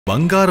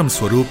బంగారం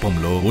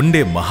స్వరూపంలో ఉండే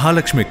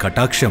మహాలక్ష్మి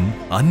కటాక్షం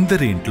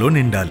అందరి ఇంట్లో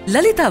నిండాలి.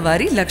 లలిత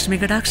వారి లక్ష్మి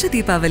కటాక్ష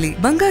దీపావళి.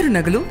 బంగారు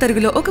నగలు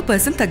తరుగులో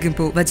 1%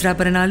 తగ్గింపు,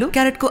 వజ్రాభరణాలు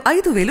క్యారెట్ కు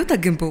 5,000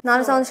 తగ్గింపు.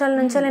 4 సంవత్సరాల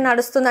నుంచి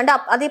నడుస్తుంది అంటే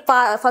అది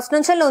ఫస్ట్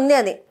నుంచి ఉంది.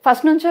 అది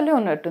ఫస్ట్ నుంచి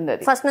ఉన్నట్టుంది.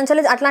 అది ఫస్ట్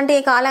నుంచి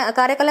అట్లాంటి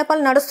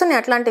కార్యకలాపాలు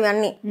నడుస్తున్నాయి అట్లాంటివి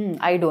అన్ని.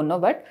 ఐ డోంట్ నో,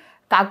 బట్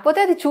కాకపోతే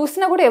అది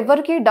చూసినా కూడా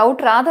ఎవరికి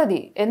డౌట్ రాదు. అది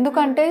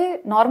ఎందుకంటే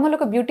నార్మల్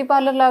ఒక బ్యూటీ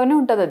పార్లర్ లాగానే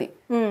ఉంటది.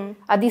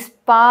 అది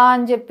స్పా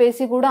అని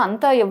చెప్పేసి కూడా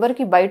అంతా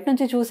ఎవరికి బయట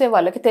నుంచి చూసే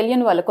వాళ్ళకి,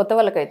 తెలియని వాళ్ళకి, కొత్త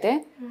వాళ్ళకైతే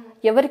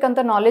ఎవరికి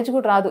అంత నాలెడ్జ్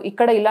కూడా రాదు.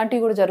 ఇక్కడ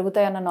ఇలాంటివి కూడా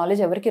జరుగుతాయి అన్న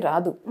నాలెడ్జ్ ఎవరికి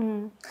రాదు.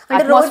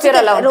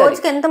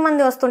 రోజుకి ఎంత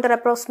మంది వస్తుంటారు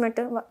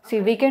అప్రాక్సిమేట్?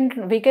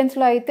 వీకెండ్స్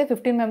లో అయితే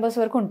 15 మెంబర్స్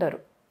వరకు ఉంటారు.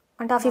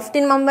 అంటే ఆ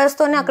 15 మెంబర్స్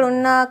తోనే అక్కడ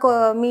ఉన్న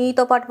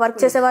మీతో పాటు వర్క్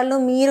చేసే వాళ్ళు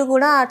మీరు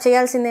కూడా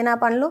చేయాల్సిందేనా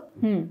పనులు?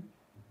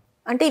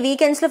 అంటే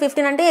వీకెండ్స్ లో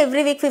 15 అంటే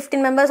ఎవ్రీ వీక్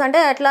 15 మెంబర్స్ అంటే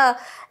అట్లా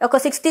ఒక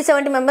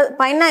 60-70 మెంబర్స్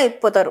పైన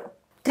అయిపోతారు.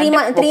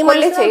 3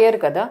 మంత్స్ చేయరు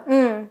కదా.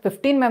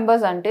 15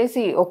 మెంబర్స్ అంటే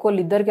ఒకళ్ళు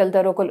ఇద్దరికి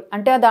వెళ్తారు, ఒకళ్ళు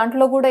అంటే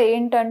దాంట్లో కూడా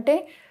ఏంటంటే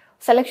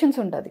సెలక్షన్స్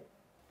ఉంటుంది.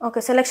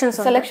 ఓకే,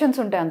 సెలక్షన్స్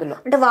ఉంటాయి అందులో.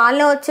 అంటే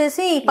వాళ్ళే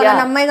వచ్చేసి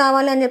పలానా అమ్మాయి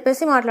కావాలి అని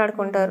చెప్పేసి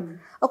మాట్లాడుకుంటారు.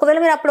 ఒకవేళ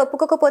మీరు అప్పుడు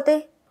ఒప్పుకోకపోతే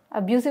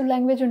అబ్యూసివ్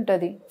లాంగ్వేజ్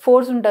ఉంటుంది,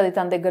 ఫోర్స్ ఉంటుంది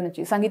తన దగ్గర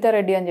నుంచి. సంగీత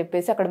రెడ్డి అని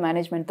చెప్పేసి అక్కడ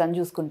మేనేజ్మెంట్ తను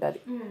చూసుకుంటుంది.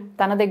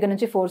 తన దగ్గర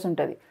నుంచి ఫోర్స్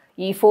ఉంటుంది.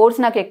 ఈ ఫోర్స్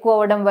నాకు ఎక్కువ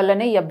అవ్వడం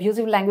వల్లనే, ఈ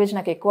అబ్యూసివ్ లాంగ్వేజ్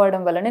నాకు ఎక్కువ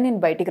అవడం వల్లనే నేను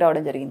బయటికి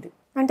రావడం జరిగింది.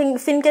 అంటే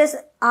ఇన్ కేస్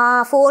ఆ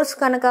ఫోర్స్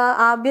కనుక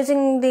ఆ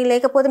అబ్యూజింగ్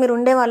లేకపోతే మీరు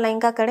ఉండేవాళ్ళ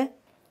ఇంకా అక్కడే?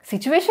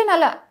 సిచ్యువేషన్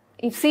అలా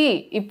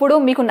ఇప్పుడు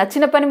మీకు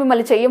నచ్చిన పని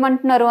మిమ్మల్ని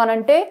చెయ్యమంటున్నారు అని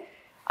అంటే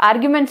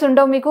ఆర్గ్యుమెంట్స్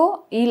ఉండవు, మీకు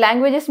ఈ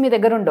లాంగ్వేజెస్ మీ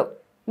దగ్గర ఉండవు.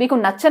 మీకు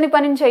నచ్చని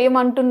పనిని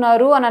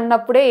చేయమంటున్నారు అని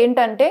అన్నప్పుడే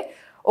ఏంటంటే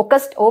ఒక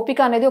ఓపిక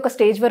అనేది ఒక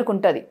స్టేజ్ వరకు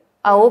ఉంటుంది.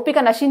 ఆ ఓపిక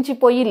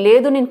నశించిపోయి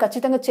లేదు నేను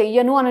ఖచ్చితంగా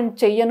చెయ్యను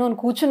అని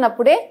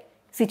కూర్చున్నప్పుడే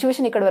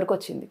సిచ్యువేషన్ ఇక్కడ వరకు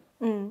వచ్చింది.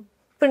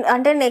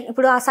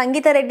 ఇప్పుడు ఆ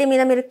సంగీత రెడ్డి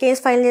మీద మీరు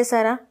కేసు ఫైల్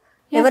చేశారా?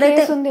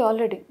 ఎవరైతే ఉంది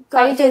ఆల్రెడీ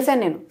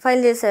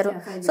ఫైల్ చేశారు.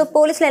 సో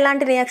పోలీసులు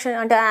ఎలాంటి రియాక్షన్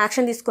అంటే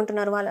యాక్షన్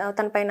తీసుకుంటున్నారు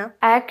తన పైన?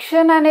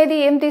 యాక్షన్ అనేది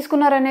ఏం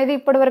తీసుకున్నారు అనేది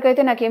ఇప్పటి వరకు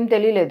అయితే నాకేం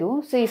తెలియలేదు.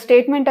 సో ఈ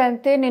స్టేట్మెంట్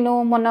అయితే నేను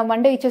మొన్న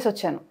మండే ఇచ్చేసి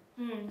వచ్చాను.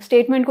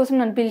 స్టేట్మెంట్ కోసం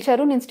నన్ను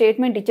పిలిచారు, నేను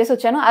స్టేట్మెంట్ ఇచ్చేసి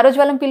వచ్చాను. ఆ రోజు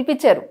వాళ్ళని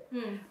పిలిపించారు,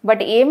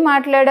 బట్ ఏం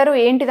మాట్లాడారు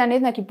ఏంటిది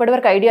అనేది నాకు ఇప్పటి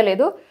వరకు ఐడియా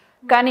లేదు.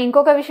 కానీ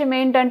ఇంకొక విషయం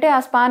ఏంటంటే ఆ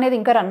స్పా అనేది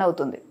ఇంకా రన్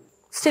అవుతుంది,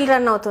 స్టిల్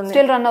రన్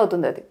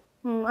అవుతుంది. అది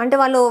అంటే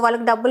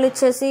వాళ్ళకి డబ్బులు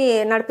ఇచ్చేసి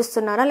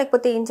నడిపిస్తున్నారా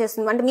లేకపోతే ఏం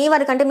చేస్తుంది? అంటే మీ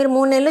వారికి అంటే మీరు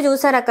 3 నెలలు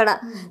చూసారు అక్కడ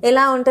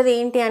ఎలా ఉంటది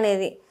ఏంటి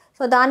అనేది.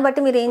 సో దాన్ని బట్టి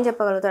మీరు ఏం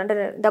చెప్పగలుగుతారు? అంటే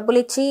డబ్బులు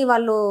ఇచ్చి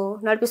వాళ్ళు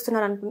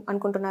నడిపిస్తున్నారు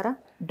అనుకుంటున్నారా?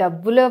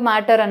 డబ్బుల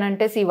మ్యాటర్ అని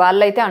అంటే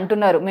వాళ్ళైతే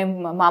అంటున్నారు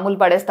మేము మామూలు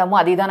పడేస్తాము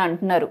అది ఇదని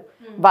అంటున్నారు.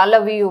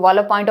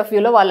 వాళ్ళ పాయింట్ ఆఫ్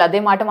వ్యూలో వాళ్ళు అదే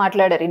మాట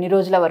మాట్లాడారు ఇన్ని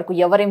రోజుల వరకు.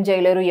 ఎవరేం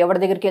చేయలేరు, ఎవరి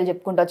దగ్గరికి వెళ్ళి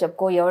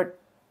చెప్పుకో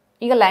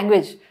ఇక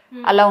లాంగ్వేజ్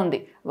అలా ఉంది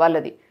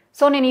వాళ్ళది.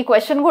 సో నేను ఈ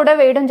క్వశ్చన్ కూడా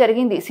వేయడం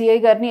జరిగింది సిఐ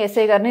గారిని,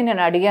 ఎస్ఐ గారిని.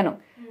 నేను అడిగాను,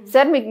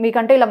 సార్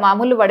మీకంటే ఇలా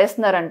మామూలు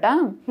పడేస్తున్నారంట,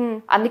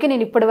 అందుకే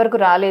నేను ఇప్పటి వరకు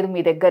రాలేదు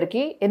మీ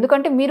దగ్గరికి,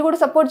 ఎందుకంటే మీరు కూడా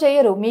సపోర్ట్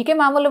చేయరు, మీకే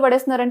మామూలు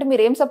పడేస్తున్నారంటే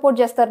మీరు ఏం సపోర్ట్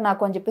చేస్తారు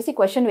నాకు అని చెప్పేసి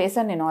క్వశ్చన్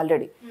వేశాను నేను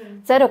ఆల్రెడీ.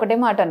 సార్ ఒకటే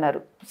మాట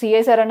అన్నారు,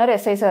 సిఐ సార్ అన్నారు,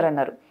 ఎస్ఐ సార్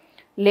అన్నారు,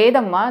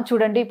 లేదమ్మా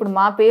చూడండి ఇప్పుడు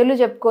మా పేర్లు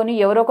చెప్పుకొని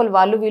ఎవరో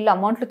ఒకరు వీళ్ళు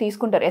అమౌంట్లు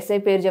తీసుకుంటారు. ఎస్ఐ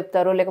పేరు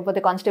చెప్తారు,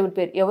 లేకపోతే కానిస్టేబుల్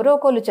పేరు ఎవరో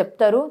ఒకళ్ళు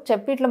చెప్తారు,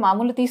 చెప్పి ఇట్లా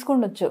మామూలు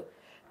తీసుకుండొచ్చు.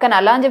 కానీ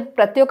అలా అని చెప్పి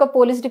ప్రతి ఒక్క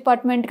పోలీస్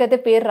డిపార్ట్మెంట్కి అయితే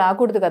పేరు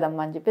రాకూడదు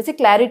కదమ్మా అని చెప్పేసి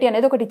క్లారిటీ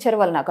అనేది ఒకటి ఇచ్చారు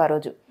వాళ్ళు నాకు ఆ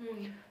రోజు.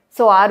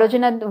 సో ఆ రోజు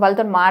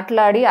వాళ్ళతో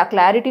మాట్లాడి ఆ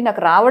క్లారిటీ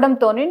నాకు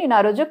రావడంతోనే నేను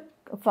ఆ రోజు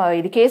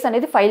ఇది కేసు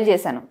అనేది ఫైల్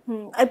చేశాను.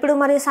 ఇప్పుడు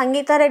మరి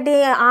సంగీత రెడ్డి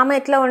ఆమె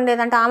ఎట్లా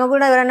ఉండేది అంటే ఆమె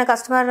కూడా ఎవరైనా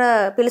కస్టమర్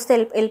పిలిస్తే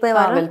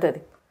వెళ్ళిపోయేవారు?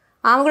 వెళ్తుంది,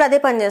 ఆమె కూడా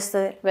అదే పని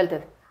చేస్తుంది,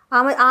 వెళ్తుంది.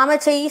 ఆమె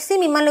చేసి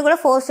మిమ్మల్ని కూడా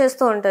ఫోర్స్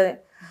చేస్తూ ఉంటుంది.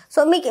 సో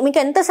మీకు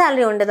ఎంత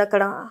శాలరీ ఉండదు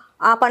అక్కడ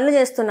ఆ పనులు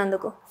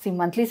చేస్తున్నందుకు?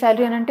 మంత్లీ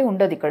శాలరీ అని అంటే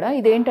ఉండదు ఇక్కడ.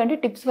 ఇదేంటంటే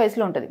టిప్స్ వైస్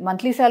లో ఉంటుంది.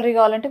 మంత్లీ శాలరీ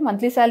కావాలంటే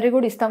మంత్లీ శాలరీ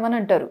కూడా ఇస్తామని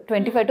అంటారు,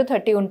 25 to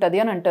 30 ఉంటుంది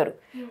అని అంటారు.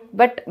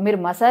 బట్ మీరు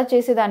మసాజ్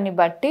చేసే దాన్ని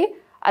బట్టి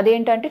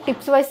అదేంటంటే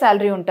టిప్స్ వైజ్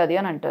శాలరీ ఉంటుంది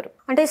అని అంటారు.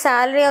 అంటే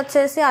శాలరీ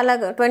వచ్చేసి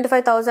అలాగే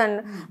 25,000.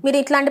 మీరు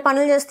ఇట్లాంటి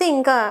పనులు చేస్తే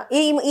ఇంకా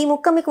ఈ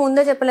ముక్క మీకు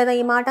ముందే చెప్పలేదా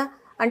ఈ మాట?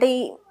 అంటే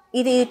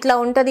ఇది ఇట్లా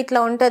ఉంటది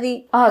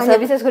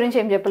సర్వీసెస్ గురించి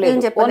ఏం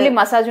చెప్పలేదు, ఓన్లీ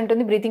మసాజ్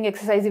ఉంటుంది, బ్రీతింగ్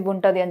ఎక్సర్సైజ్ ఇవి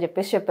ఉంటుంది అని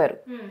చెప్పేసి చెప్పారు.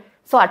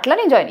 సో అట్లా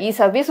నేను జాయిన్, ఈ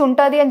సర్వీస్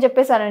ఉంటుంది అని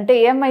చెప్పేసి అంటే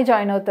ఏఎంఐ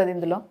జాయిన్ అవుతుంది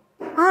ఇందులో.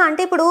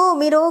 అంటే ఇప్పుడు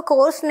మీరు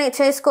కోర్స్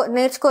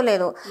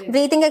నేర్చుకోలేదు,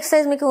 బ్రీతింగ్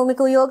ఎక్సర్సైజ్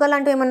మీకు యోగా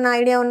లాంటివి ఏమన్నా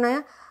ఐడియా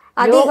ఉన్నాయా?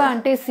 యోగా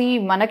అంటే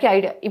మనకి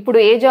ఐడియా, ఇప్పుడు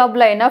ఏ జాబ్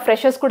లో అయినా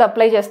ఫ్రెషర్స్ కూడా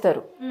అప్లై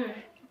చేస్తారు.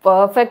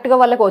 పర్ఫెక్ట్ గా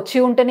వాళ్ళకి వచ్చి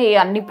ఉంటేనే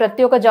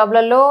ప్రతి ఒక్క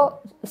జాబ్లలో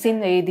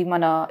ఇది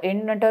మన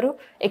ఏంటంటారు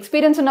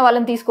ఎక్స్పీరియన్స్ ఉన్న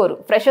వాళ్ళని తీసుకోరు,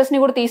 ఫ్రెషర్స్ ని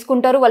కూడా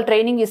తీసుకుంటారు, వాళ్ళు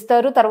ట్రైనింగ్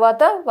ఇస్తారు,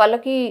 తర్వాత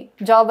వాళ్ళకి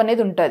జాబ్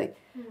అనేది ఉంటుంది.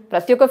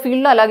 ప్రతి ఒక్క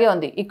ఫీల్డ్ లో అలాగే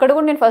ఉంది. ఇక్కడ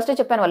కూడా నేను ఫస్ట్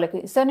చెప్పాను వాళ్ళకి,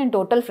 సార్ నేను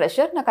టోటల్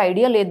ఫ్రెషర్, నాకు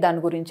ఐడియా లేదు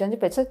దాని గురించి అని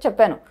చెప్పేసి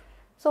చెప్పాను.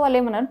 సో వాళ్ళు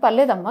ఏమన్నారు,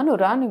 పర్లేదమ్మా నువ్వు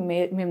రా,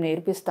 మేము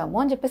నేర్పిస్తాము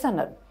అని చెప్పేసి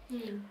అన్నారు.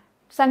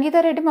 సంగీత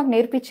రెడ్డి మాకు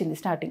నేర్పించింది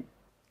స్టార్టింగ్,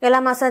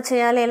 ఎలా మసాజ్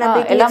చేయాలి,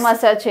 ఎలా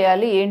మసాజ్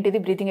చేయాలి,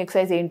 ఏంటిది బ్రీతింగ్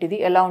ఎక్సర్సైజ్ ఏంటిది,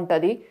 ఎలా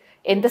ఉంటుంది,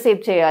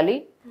 ఎంతసేపు చేయాలి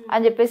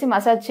అని చెప్పేసి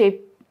మసాజ్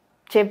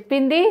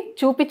చెప్పింది,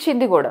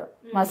 చూపించింది కూడా.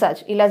 మసాజ్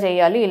ఇలా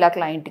చేయాలి ఇలా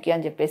క్లయింట్కి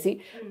అని చెప్పేసి,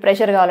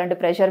 ప్రెషర్ కావాలంటే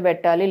ప్రెషర్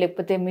పెట్టాలి,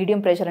 లేకపోతే మీడియం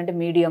ప్రెషర్ అంటే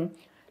మీడియం,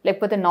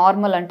 లేకపోతే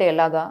నార్మల్ అంటే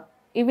ఎలాగా,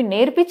 ఇవి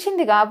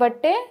నేర్పించింది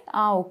కాబట్టే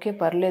ఓకే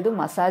పర్లేదు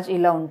మసాజ్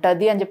ఇలా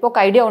ఉంటుంది అని చెప్పి ఒక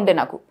ఐడియా ఉండే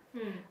నాకు.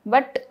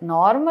 బట్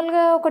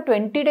నార్మల్గా ఒక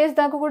 20 days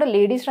దాకా కూడా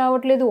లేడీస్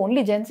రావట్లేదు,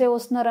 ఓన్లీ జెంట్సే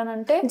వస్తున్నారు అని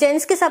అంటే.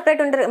 జెంట్స్కి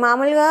సపరేట్ ఉంటారు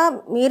మామూలుగా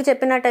మీరు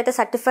చెప్పినట్టయితే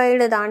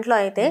సర్టిఫైడ్ దాంట్లో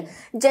అయితే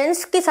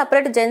జెంట్స్కి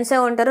సపరేట్ జెంట్సే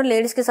ఉంటారు,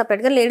 లేడీస్కి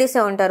సపరేట్గా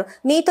లేడీసే ఉంటారు.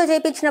 మీతో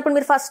చేయించినప్పుడు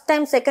మీరు ఫస్ట్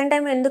టైం సెకండ్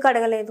టైం ఎందుకు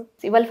అడగలేదు?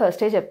 ఇవాళ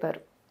ఫస్టే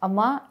చెప్పారు, అమ్మ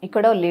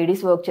ఇక్కడ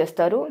లేడీస్ వర్క్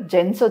చేస్తారు,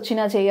 జెంట్స్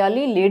వచ్చినా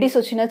చేయాలి, లేడీస్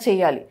వచ్చినా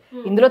చేయాలి,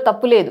 ఇందులో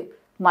తప్పు లేదు,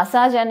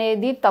 మసాజ్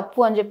అనేది తప్పు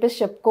అని చెప్పేసి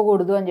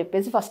చెప్పుకోకూడదు అని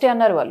చెప్పేసి ఫస్టే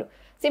అన్నారు వాళ్ళు.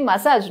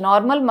 మసాజ్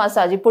నార్మల్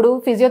మసాజ్, ఇప్పుడు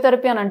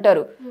ఫిజియోథెరపీ అని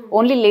అంటారు,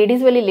 ఓన్లీ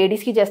లేడీస్ వెళ్ళి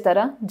లేడీస్కి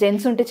చేస్తారా,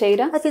 జెంట్స్ ఉంటే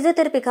చేయరా?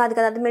 ఫిజియోథెరపీ కాదు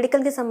కదా, అది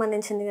మెడికల్కి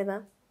సంబంధించింది కదా.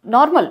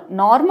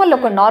 నార్మల్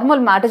ఒక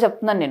నార్మల్ మాట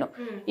చెప్తున్నాను నేను.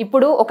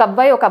 ఇప్పుడు ఒక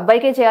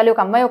అబ్బాయికే చేయాలి,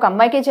 ఒక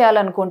అమ్మాయికే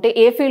చేయాలనుకుంటే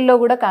ఏ ఫీల్డ్లో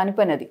కూడా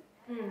కానిపోయినది.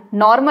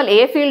 నార్మల్ ఏ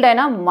ఫీల్డ్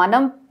అయినా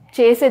మనం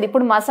చేసేది,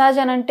 ఇప్పుడు మసాజ్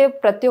అని అంటే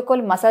ప్రతి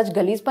ఒక్కరు మసాజ్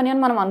గలీజ్ పని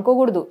అని మనం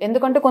అనుకోకూడదు.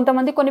 ఎందుకంటే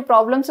కొంతమంది కొన్ని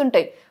ప్రాబ్లమ్స్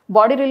ఉంటాయి,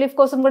 బాడీ రిలీఫ్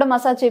కోసం కూడా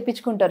మసాజ్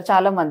చేయించుకుంటారు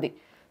చాలా మంది.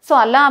 సో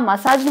అలా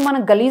మసాజ్ని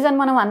మనం గలీజ్ అని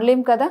మనం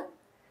అనలేం కదా.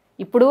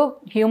 ఇప్పుడు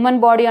హ్యూమన్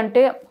బాడీ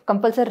అంటే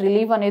కంపల్సరీ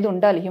రిలీఫ్ అనేది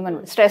ఉండాలి, హ్యూమన్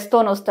స్ట్రెస్తో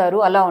వస్తారు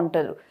అలా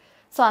ఉంటారు.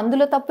 సో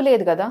అందులో తప్పు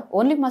లేదు కదా,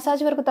 ఓన్లీ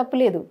మసాజ్ వరకు తప్పు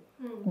లేదు.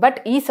 బట్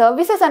ఈ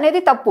సర్వీసెస్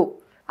అనేది తప్పు,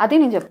 అది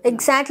నేను చెప్తాను.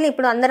 ఎగ్జాక్ట్లీ,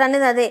 ఇప్పుడు అందరు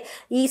అనేది అదే,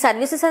 ఈ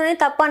సర్వీసెస్ అనేది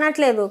తప్పు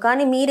అనట్లేదు,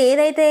 కానీ మీరు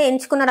ఏదైతే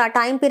ఎంచుకున్నారో ఆ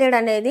టైం పీరియడ్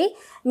అనేది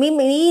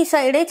మీ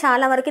సైడే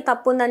చాలా వరకు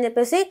తప్పు ఉందని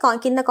చెప్పేసి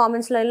కింద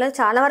కామెంట్స్లో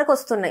చాలా వరకు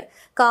వస్తున్నాయి.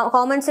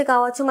 కామెంట్సే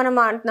కావచ్చు, మనం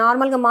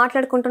నార్మల్గా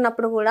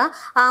మాట్లాడుకుంటున్నప్పుడు కూడా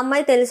ఆ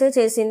అమ్మాయి తెలిసే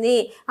చేసింది,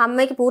 ఆ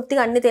అమ్మాయికి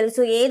పూర్తిగా అన్ని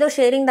తెలుసు, ఏదో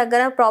షేరింగ్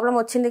దగ్గర ప్రాబ్లం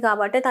వచ్చింది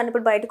కాబట్టి తను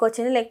ఇప్పుడు బయటకు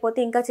వచ్చింది,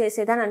 లేకపోతే ఇంకా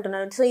చేసేది అని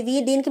అంటున్నారు. సో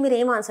దీనికి మీరు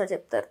ఏం ఆన్సర్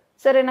చెప్తారు?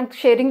 సరే, నాకు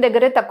షేరింగ్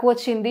దగ్గరే తక్కువ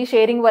వచ్చింది,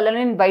 షేరింగ్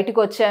వల్లనే నేను బయటకు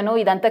వచ్చాను,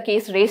 ఇదంతా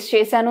కేసు రేస్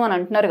చేశాను అని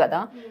అంటున్నారు కదా.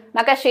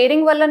 నాకు ఆ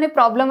షేరింగ్ వల్లనే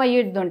ప్రాబ్లం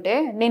అయ్యేది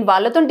నేను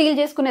వాళ్ళతో డీల్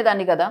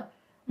చేసుకునేదాన్ని కదా.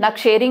 నాకు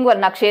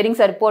షేరింగ్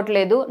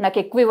సరిపోవట్లేదు, నాకు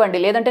ఎక్కువ ఇవ్వండి,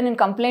 లేదంటే నేను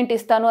కంప్లైంట్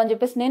ఇస్తాను అని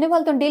చెప్పేసి నేనే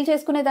వాళ్ళతో డీల్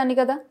చేసుకునేదాన్ని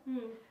కదా.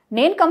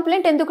 నేను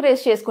కంప్లైంట్ ఎందుకు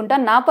రేస్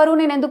చేసుకుంటాను? నా పరువు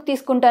నేను ఎందుకు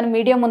తీసుకుంటాను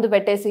మీడియా ముందు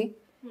పెట్టేసి?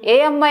 ఏ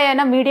అమ్మాయి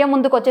అయినా మీడియా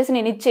ముందుకు వచ్చేసి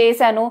నేను ఇది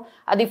చేశాను,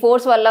 అది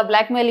ఫోర్స్ వల్ల,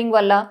 బ్లాక్మెయిలింగ్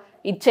వల్ల,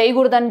 ఇది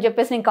చేయకూడదని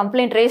చెప్పేసి నేను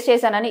కంప్లైంట్ రేస్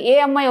చేశానని ఏ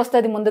అమ్మాయి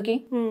వస్తుంది ముందుకి?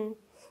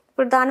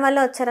 ఇప్పుడు దానివల్ల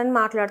వచ్చారని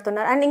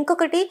మాట్లాడుతున్నారు. అండ్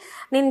ఇంకొకటి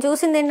నేను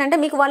చూసింది ఏంటంటే,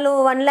 మీకు వాళ్ళు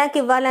 1 lakh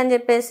ఇవ్వాలి అని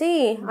చెప్పేసి,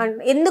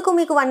 ఎందుకు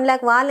మీకు 1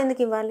 lakh వాళ్ళు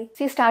ఎందుకు ఇవ్వాలి?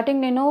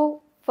 స్టార్టింగ్ నేను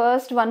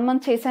ఫస్ట్ 1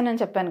 month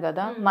చేశానని చెప్పాను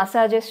కదా,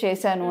 మసాజెస్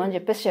చేశాను అని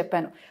చెప్పేసి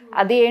చెప్పాను.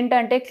 అది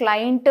ఏంటంటే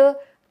క్లయింట్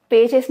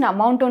పే చేసిన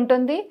అమౌంట్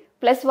ఉంటుంది,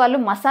 ప్లస్ వాళ్ళు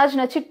మసాజ్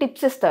నచ్చి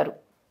టిప్స్ ఇస్తారు.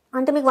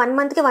 అంటే మీకు 1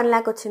 monthకి 1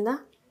 lakh వచ్చిందా?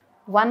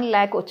 1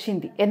 lakh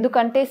వచ్చింది.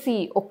 ఎందుకంటే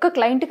ఒక్క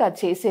క్లయింట్కి అది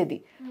చేసేది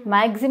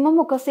మ్యాక్సిమం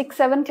ఒక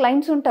 6-7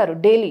 clients ఉంటారు,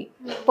 డైలీ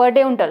పర్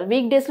డే ఉంటారు,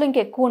 వీక్ డేస్లో ఇంకా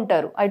ఎక్కువ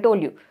ఉంటారు. ఐ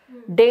టోల్ యూ,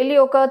 డైలీ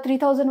ఒక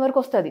 3,000 వరకు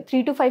వస్తుంది,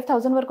 3,000 to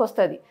 5,000 వరకు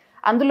వస్తుంది.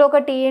 అందులో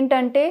ఒకటి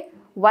ఏంటంటే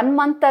 1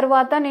 month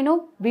తర్వాత నేను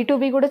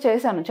B2B కూడా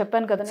చేశాను,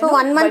 చెప్పాను కదా. సో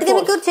 1 monthకి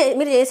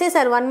మీరు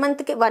చేసేసారు, 1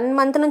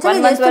 month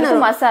నుంచి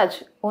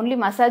మసాజ్, ఓన్లీ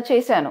మసాజ్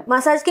చేశాను.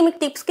 మసాజ్కి మీకు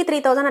టిప్స్కి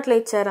 3,000 అట్లా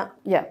ఇచ్చారా?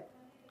 యా,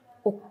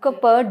 ఒక్క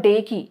పర్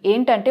డేకి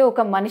ఏంటంటే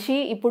ఒక మనిషి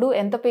ఇప్పుడు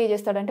ఎంత పే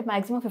చేస్తాడంటే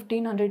మాక్సిమం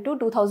 1,500 to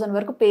 2,000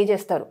 వరకు పే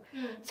చేస్తారు.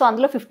 సో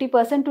అందులో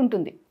 50%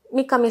 ఉంటుంది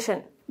మీ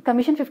కమిషన్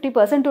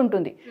 50%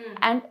 ఉంటుంది.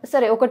 అండ్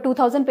సరే ఒక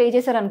 2,000 పే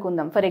చేశారు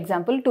అనుకుందాం, ఫర్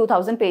ఎగ్జాంపుల్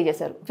 2,000 పే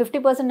చేశారు,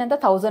 50% ఎంత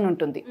 1,000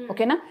 ఉంటుంది,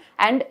 ఓకేనా.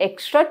 అండ్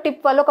ఎక్స్ట్రా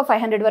టిప్ వాళ్ళు ఒక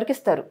 500 వరకు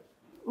ఇస్తారు,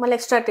 మళ్ళీ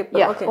ఎక్స్ట్రా టిప్.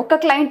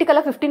 ఒక క్లయింట్కి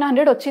అలా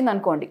 1,500 వచ్చింది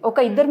అనుకోండి, ఒక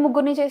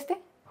 2-3 చేస్తే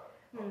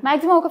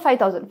మాక్సిమం ఒక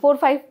 5,000,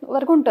 4-5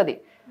 వరకు ఉంటుంది.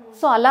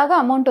 సో అలాగా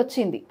అమౌంట్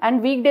వచ్చింది. అండ్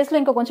వీక్ డేస్లో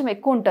ఇంకా కొంచెం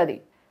ఎక్కువ ఉంటుంది,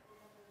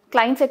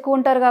 క్లయింట్స్ ఎక్కువ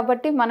ఉంటారు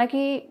కాబట్టి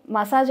మనకి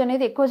మసాజ్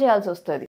అనేది ఎక్కువ చేయాల్సి వస్తుంది.